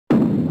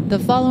The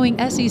following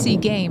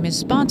SEC game is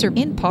sponsored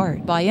in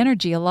part by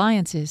Energy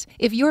Alliances.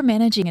 If you're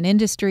managing an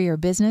industry or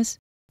business,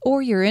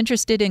 or you're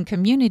interested in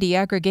community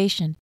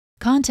aggregation,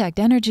 contact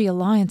Energy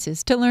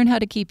Alliances to learn how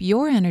to keep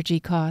your energy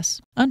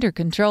costs under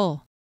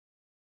control.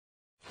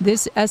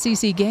 This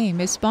SEC game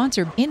is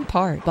sponsored in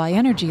part by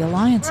Energy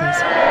Alliances.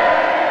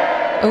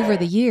 Over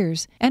the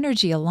years,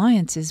 Energy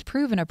Alliance's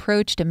proven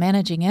approach to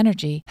managing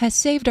energy has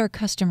saved our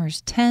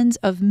customers tens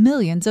of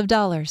millions of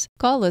dollars.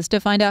 Call us to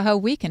find out how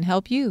we can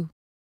help you.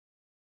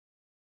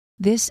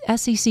 This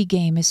SEC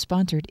game is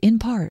sponsored in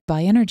part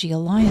by Energy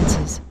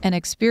Alliances, an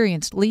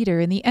experienced leader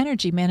in the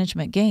energy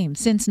management game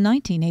since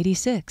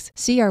 1986.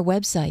 See our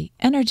website,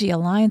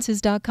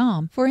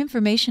 energyalliances.com, for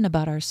information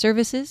about our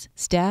services,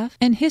 staff,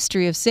 and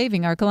history of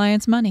saving our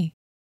clients money.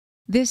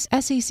 This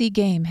SEC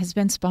game has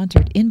been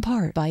sponsored in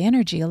part by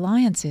Energy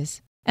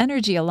Alliances.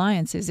 Energy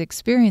Alliances'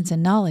 experience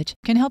and knowledge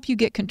can help you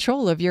get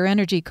control of your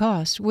energy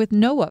costs with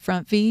no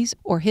upfront fees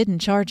or hidden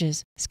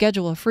charges.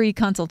 Schedule a free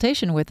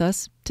consultation with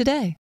us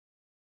today.